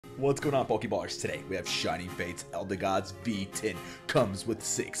What's going on, Pokeballers? Today we have Shining Fates Elder Gods V10. Comes with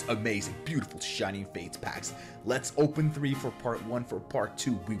 6 amazing, beautiful Shining Fates packs. Let's open 3 for part 1. For part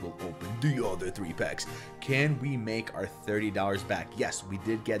 2, we will open the other 3 packs. Can we make our $30 back? Yes, we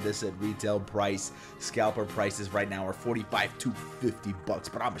did get this at retail price. Scalper prices right now are $45 to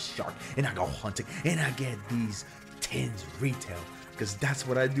 $50, but I'm a shark and I go hunting and I get these 10s retail. Because that's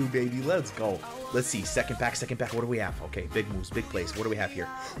what I do, baby. Let's go. Let's see. Second pack. What do we have? Okay, big moves, big plays. What do we have here?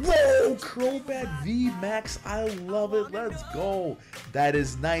 Whoa! Crobat V Max. I love it. Let's go. That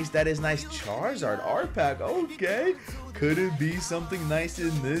is nice. Charizard art pack. Okay. Could it be something nice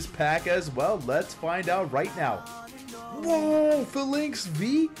in this pack as well? Let's find out right now. Whoa! Phalanx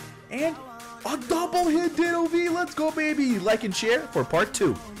V and a double hit Ditto V. Let's go, baby. Like and share for part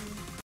 2.